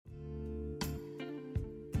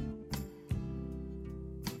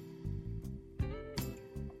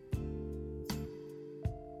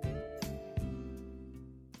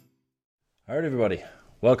All right, everybody.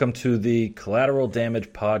 Welcome to the Collateral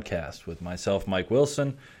Damage Podcast with myself, Mike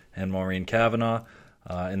Wilson, and Maureen Cavanaugh.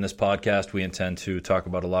 In this podcast, we intend to talk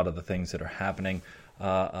about a lot of the things that are happening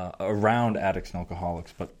around addicts and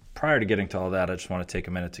alcoholics. But prior to getting to all that, I just want to take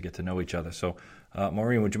a minute to get to know each other. So,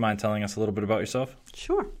 Maureen, would you mind telling us a little bit about yourself?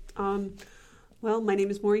 Sure. Well, my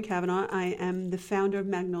name is Maureen Cavanaugh. I am the founder of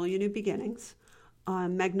Magnolia New Beginnings.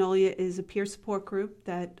 Magnolia is a peer support group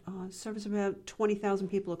that serves about 20,000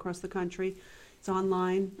 people across the country. It's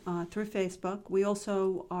online through Facebook. We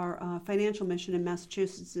also, our financial mission in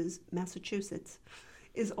Massachusetts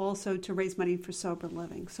is also to raise money for sober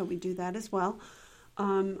living. So we do that as well.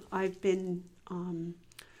 I've been an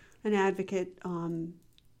advocate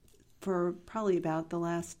for probably about the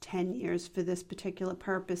last 10 years for this particular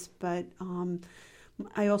purpose, but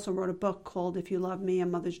I also wrote a book called If You Love Me, A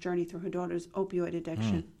Mother's Journey Through Her Daughter's Opioid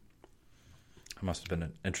Addiction. It must have been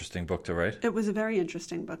an interesting book to write. It was a very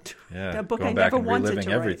interesting book. Yeah, a book going I back never and wanted reliving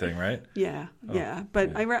to everything, write. right? Yeah, yeah.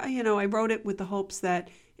 But I wrote it with the hopes that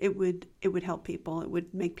it would help people. It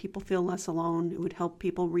would make people feel less alone. It would help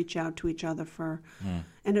people reach out to each other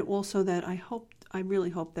and it also that I really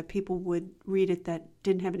hope that people would read it that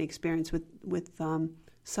didn't have any experience with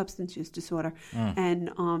substance use disorder,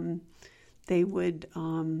 and they would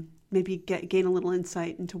maybe gain a little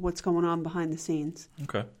insight into what's going on behind the scenes.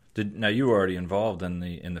 Okay. Now you were already involved in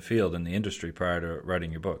the field, in the industry prior to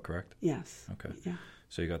writing your book, correct? Yes. Okay. Yeah.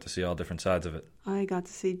 So you got to see all different sides of it. I got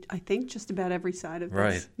to see, I think, just about every side of this.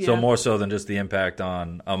 Right. Yeah. So more so than just the impact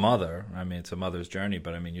on a mother. I mean, it's a mother's journey,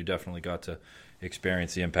 but I mean, you definitely got to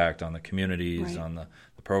experience the impact on the communities, on the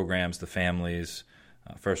programs, the families,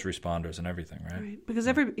 first responders, and everything, right? Right. Because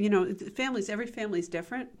every family is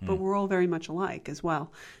different, but we're all very much alike as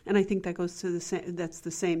well. And I think that goes to that's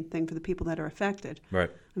the same thing for the people that are affected. Right.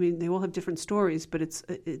 I mean, they all have different stories, but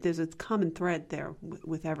there's a common thread there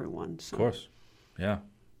with everyone. So. Of course. Yeah.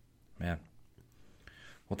 Man.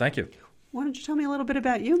 Well, thank you. Why don't you tell me a little bit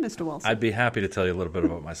about you, Mr. Wilson? I'd be happy to tell you a little bit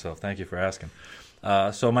about myself. Thank you for asking.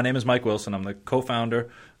 So my name is Mike Wilson. I'm the co-founder,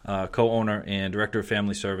 co-owner, and director of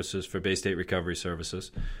family services for Bay State Recovery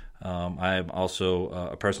Services. I am also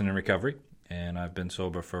a person in recovery, and I've been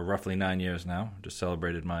sober for roughly 9 years now. Just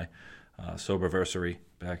celebrated my soberversary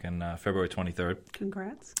back in February 23rd.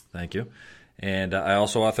 Congrats. Thank you. And I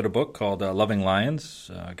also authored a book called Loving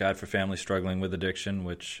Lions, a guide for families struggling with addiction,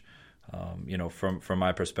 which, from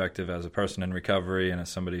my perspective as a person in recovery and as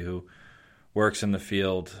somebody who works in the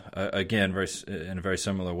field, again, in a very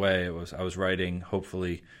similar way, I was writing,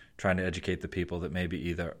 hopefully trying to educate the people that maybe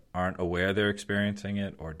either aren't aware they're experiencing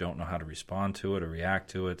it or don't know how to respond to it or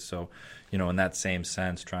react to it. So, in that same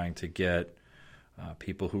sense, trying to get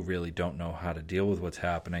people who really don't know how to deal with what's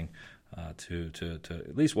happening to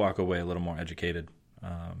at least walk away a little more educated,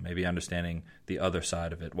 maybe understanding the other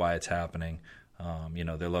side of it, why it's happening.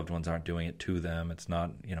 Their loved ones aren't doing it to them. It's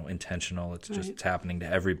not, intentional. It's just it's happening to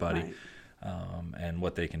everybody. Right. And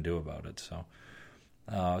what they can do about it. So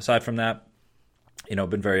aside from that, I've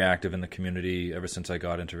been very active in the community ever since I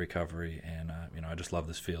got into recovery, and I just love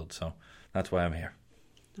this field. So that's why I'm here.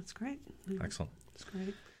 That's great. Excellent. That's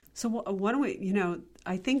great. So why don't we,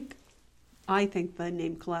 I think the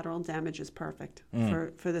name Collateral Damage is perfect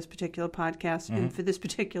for this particular podcast and for this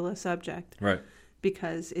particular subject. Right.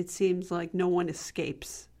 Because it seems like no one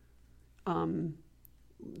escapes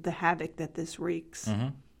the havoc that this wreaks. Mm-hmm.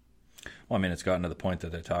 Well, I mean, it's gotten to the point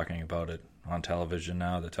that they're talking about it on television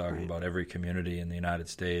now. They're talking about every community in the United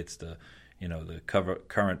States, the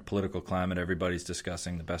current political climate. Everybody's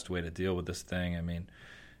discussing the best way to deal with this thing. I mean,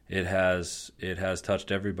 it has touched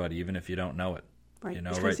everybody, even if you don't know it. Right.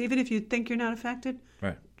 Because even if you think you're not affected,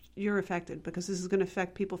 right, you're affected, because this is going to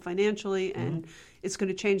affect people financially, and it's going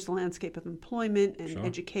to change the landscape of employment and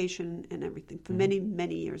education and everything for many,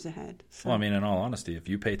 many years ahead. So. Well, I mean, in all honesty, if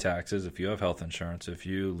you pay taxes, if you have health insurance, if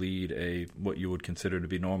you lead what you would consider to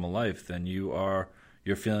be normal life, then you're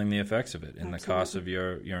feeling the effects of it in the cost of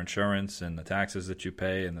your insurance and the taxes that you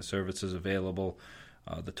pay and the services available,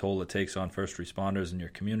 the toll it takes on first responders in your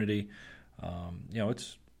community.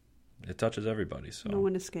 It touches everybody. So no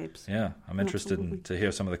one escapes. Yeah, I'm interested to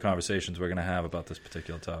hear some of the conversations we're going to have about this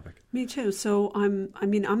particular topic. Me too. So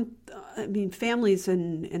families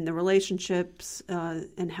and the relationships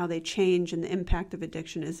and how they change and the impact of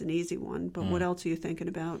addiction is an easy one. But what else are you thinking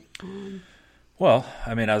about? Well,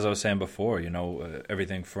 I mean, as I was saying before,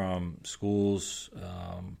 everything from schools,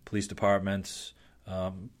 police departments,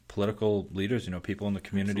 political leaders, people in the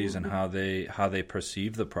communities, and how they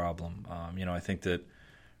perceive the problem. I think that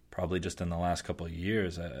probably just in the last couple of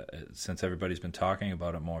years, since everybody's been talking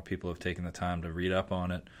about it more, people have taken the time to read up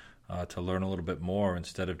on it, to learn a little bit more,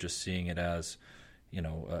 instead of just seeing it as,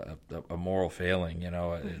 a moral failing.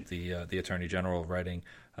 The Attorney General writing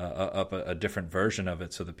up a different version of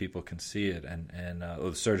it so that people can see it, and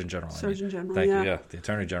the Surgeon General. Surgeon General, thank yeah. you. Yeah, the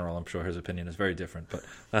Attorney General. I'm sure his opinion is very different, but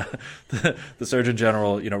the Surgeon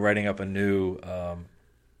General, writing up a new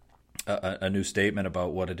statement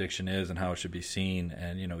about what addiction is and how it should be seen,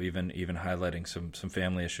 and even highlighting some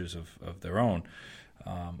family issues of their own.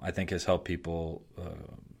 I think has helped people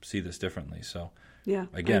see this differently. So yeah,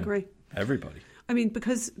 again, I agree. Everybody. I mean,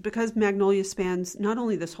 because Magnolia spans not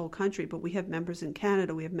only this whole country, but we have members in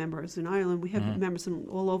Canada, we have members in Ireland, we have members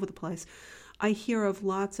all over the place. I hear of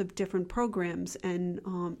lots of different programs and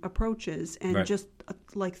approaches and right. just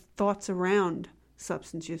like thoughts around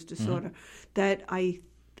substance use disorder that I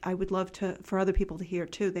would love for other people to hear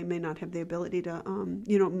too. They may not have the ability to,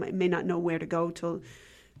 may not know where to go to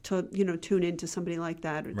tune into somebody like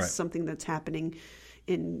that. It's right. something that's happening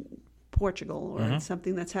in Portugal or it's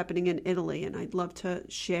something that's happening in Italy, and I'd love to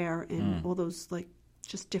share in all those like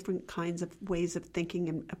just different kinds of ways of thinking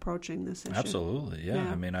and approaching this issue. Absolutely,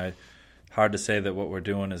 yeah. I mean, hard to say that what we're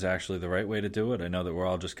doing is actually the right way to do it. I know that we're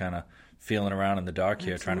all just kind of feeling around in the dark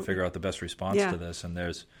here, trying to figure out the best response to this. And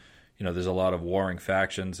there's a lot of warring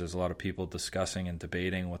factions. There's a lot of people discussing and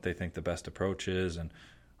debating what they think the best approach is. And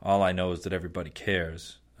all I know is that everybody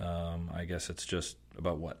cares. I guess it's just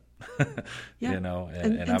about what. Yeah.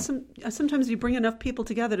 Sometimes you bring enough people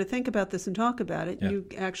together to think about this and talk about it, you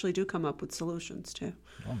actually do come up with solutions too.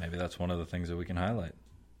 Well, maybe that's one of the things that we can highlight.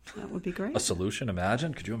 That would be great. A solution,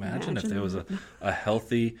 imagine. Could you imagine if there was a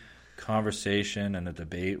healthy conversation and a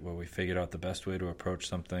debate where we figured out the best way to approach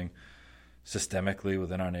something systemically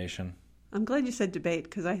within our nation? I'm glad you said debate,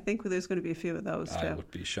 because I think there's going to be a few of those, too. I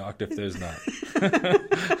would be shocked if there's not.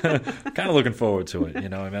 Kind of looking forward to it,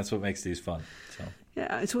 and that's what makes these fun. So.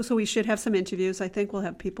 Yeah, so we should have some interviews. I think we'll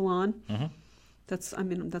have people on. Mm-hmm. That's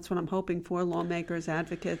what I'm hoping for, lawmakers,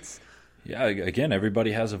 advocates. Yeah, again,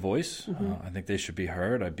 everybody has a voice. I think they should be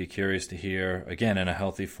heard. I'd be curious to hear, again, in a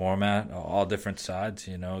healthy format, all different sides,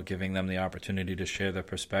 giving them the opportunity to share their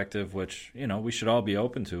perspective, which, we should all be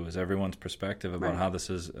open to, is everyone's perspective about how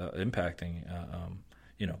this is impacting,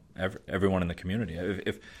 everyone in the community.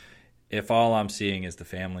 If all I'm seeing is the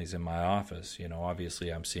families in my office,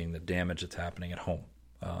 obviously I'm seeing the damage that's happening at home.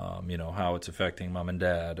 How it's affecting mom and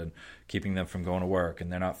dad and keeping them from going to work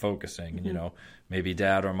and they're not focusing. And, maybe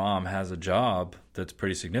dad or mom has a job that's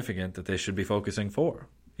pretty significant that they should be focusing for,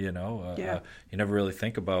 You never really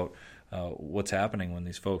think about what's happening when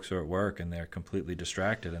these folks are at work and they're completely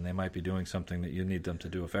distracted and they might be doing something that you need them to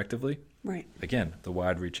do effectively. Right. Again, the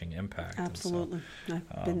wide-reaching impact. Absolutely.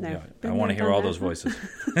 I've been there. I want to hear all those voices.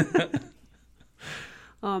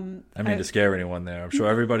 I mean to scare anyone there. I'm sure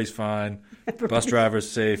everybody's fine. Bus driver's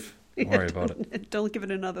safe. Don't worry about it. Don't give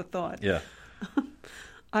it another thought. Yeah.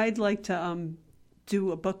 I'd like to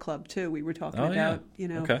do a book club too. We were talking about,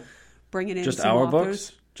 bringing in just some our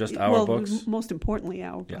authors. Books? Just our books? Most importantly,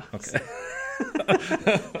 our books. Yeah,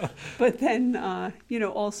 okay. But then,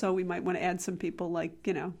 also we might want to add some people like,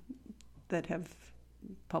 that have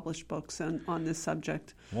published books on this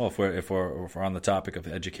subject. Well, if we're on the topic of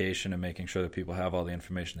education and making sure that people have all the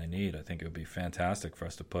information they need, I think it would be fantastic for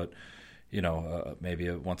us to put, maybe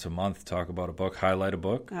once a month talk about a book, highlight a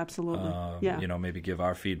book. Absolutely. Maybe give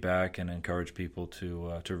our feedback and encourage people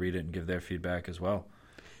to read it and give their feedback as well.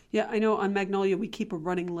 Yeah, I know on Magnolia we keep a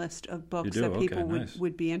running list of books that people nice.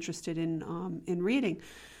 would be interested in reading.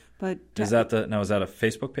 But is that a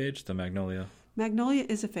Facebook page, the Magnolia? Magnolia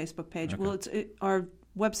is a Facebook page. Okay. Well, our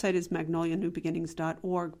website is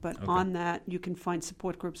magnolianewbeginnings.org, but on that you can find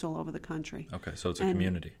support groups all over the country. Okay, so it's a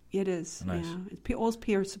community. It is. Nice. Yeah, it's all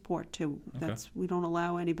peer support too. Okay. We don't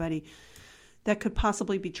allow anybody that could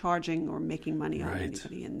possibly be charging or making money on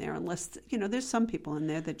anybody in there, unless there's some people in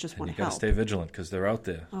there that just want to help. You got to stay vigilant because they're out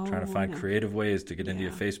there trying to find creative ways to get into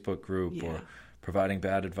your Facebook group or providing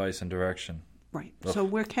bad advice and direction. Right. Ugh. So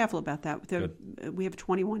we're careful about that. We have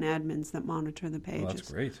 21 admins that monitor the pages. Well,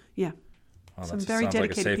 that's great. Yeah. Well, that sounds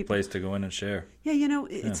like a safe place to go in and share. Yeah,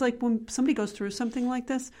 it's like when somebody goes through something like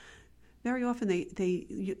this, very often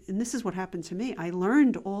and this is what happened to me. I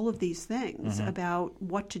learned all of these things about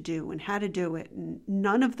what to do and how to do it, and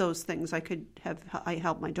none of those things I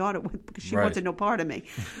helped my daughter with because she wanted no part of me.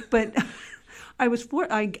 But I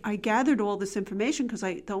gathered all this information because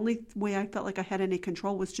the only way I felt like I had any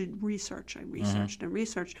control was to research. I researched and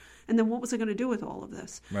researched, and then what was I going to do with all of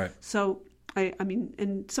this? Right. So I mean,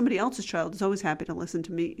 and somebody else's child is always happy to listen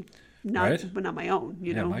to me. But not my own.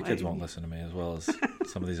 My kids won't listen to me as well as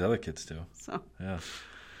some of these other kids do. So yeah,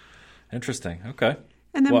 interesting. Okay,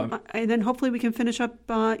 and then hopefully we can finish up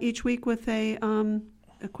each week with a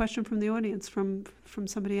a question from the audience, from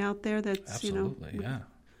somebody out there that's, Absolutely, yeah.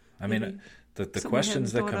 I mean, the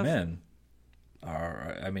questions that come in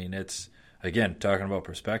are, I mean, it's, again, talking about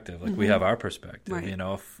perspective. Like, we have our perspective, Right.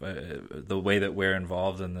 If, the way that we're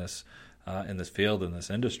involved in this field, in this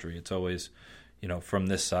industry, it's always, from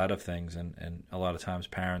this side of things, and a lot of times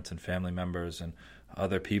parents and family members and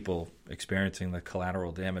other people experiencing the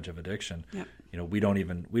collateral damage of addiction. Yep. We don't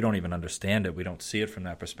even understand it. We don't see it from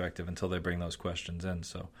that perspective until they bring those questions in.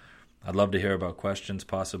 So, I'd love to hear about questions,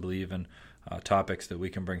 possibly even topics that we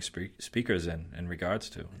can bring speakers in regards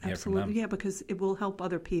to. And hear from them. Absolutely, yeah, because it will help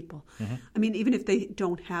other people. I mean, even if they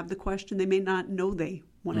don't have the question, they may not know they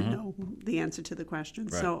want to know the answer to the question.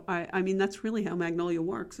 Right. So, I mean, that's really how Magnolia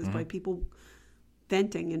works, is by people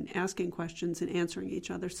venting and asking questions and answering each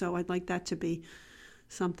other. So I'd like that to be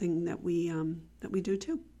something that we do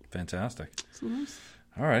too. Fantastic. So nice.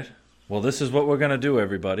 All right. Well, this is what we're going to do,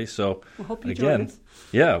 everybody. So, we'll hope you join us.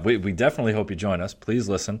 Yeah, we definitely hope you join us. Please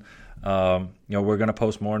listen. We're going to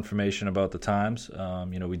post more information about the times.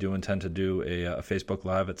 We do intend to do a Facebook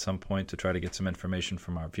Live at some point to try to get some information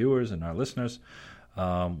from our viewers and our listeners.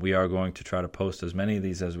 We are going to try to post as many of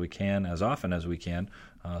these as we can, as often as we can.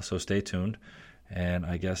 So stay tuned. And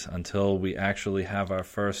I guess until we actually have our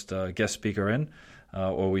first guest speaker in,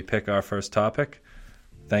 or we pick our first topic,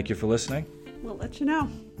 thank you for listening. We'll let you know.